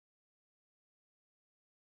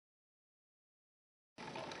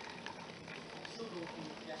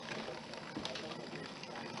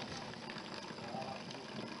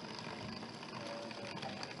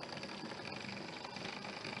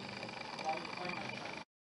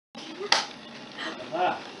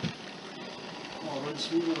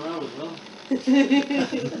moving around as well.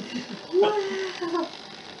 Wow!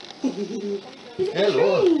 Hello.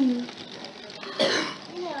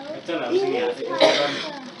 I've done everything yet.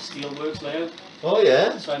 It's steelworks layout. Oh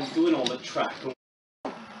yeah? So I'm doing all the track. You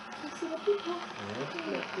see the people?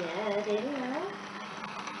 Yeah, there they are.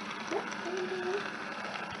 Yep,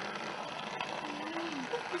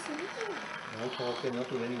 No talking, not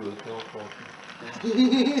doing any work, no talking.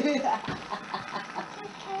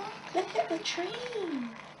 Look at the train.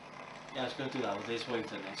 Yeah, I was going to do that with this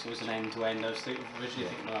winter next. So it was an end to end. I was originally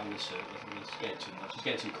thinking around the circle. I think it's getting too much. It's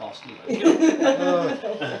getting too costly. Like, you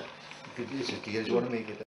know? It's a deal, you want to make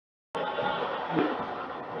it.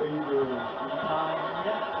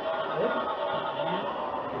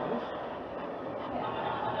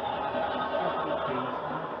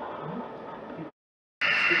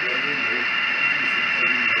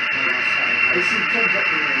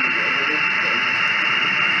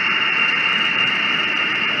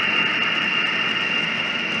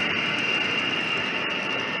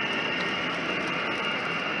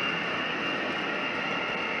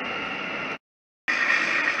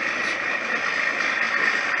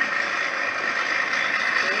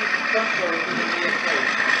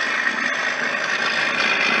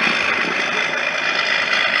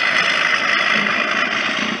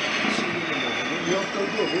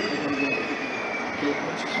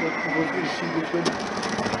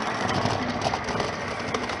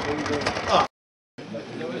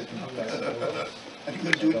 If you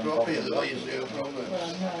could do it properly, otherwise you have a problem.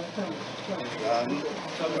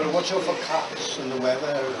 But watch out for cats and the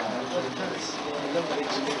weather.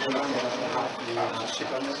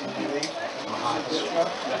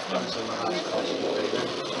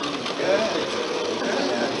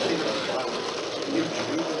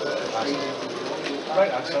 Right,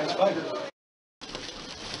 that sounds fine.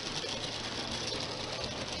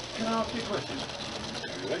 Can I ask you a question?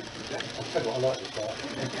 I'll tell you what I like this part.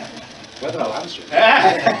 Whether I'll answer it. I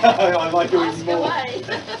like doing more.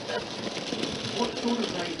 What sort of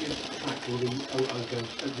native track will the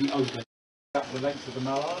ogre the length of the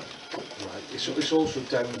mallard? Right. It's also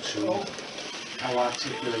down to how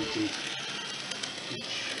articulated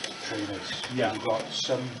each train is. Yeah. You've got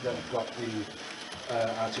some that have got the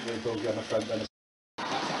articulated bogey on the front and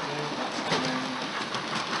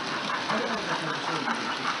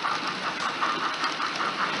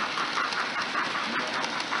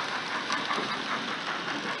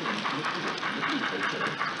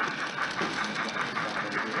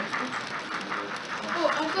Oh,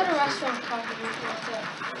 I've got a restaurant card if you want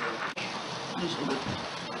it.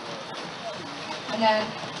 And then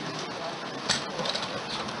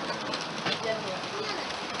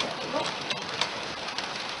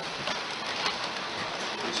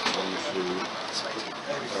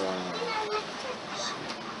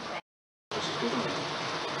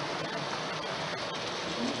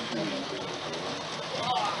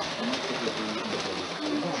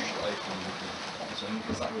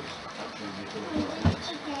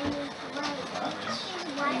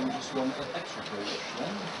Just one extra coach,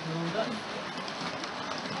 then you're all done.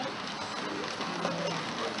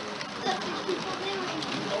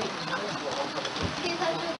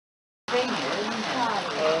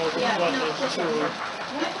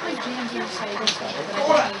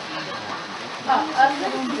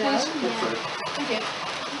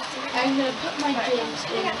 I'm going to put my jams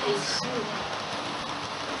in this soup.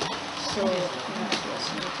 So,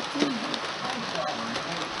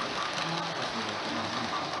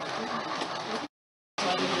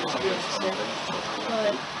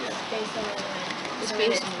 it's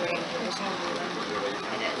based on rain, but it's not real.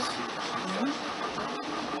 It is.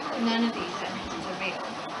 None of these engines are real.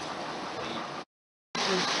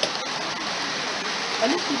 I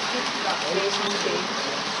just keep getting that place on the base.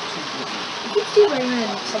 It keeps you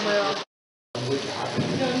raining somewhere else.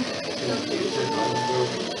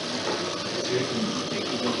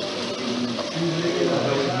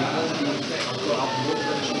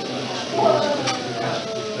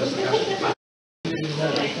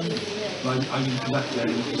 I'm back there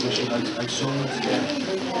in the position I sold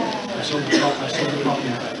the property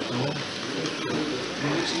back door.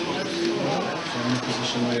 So I'm in a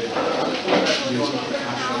position where there's the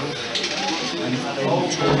cash flows and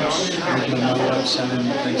talks regular mobile selling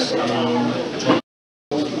the place so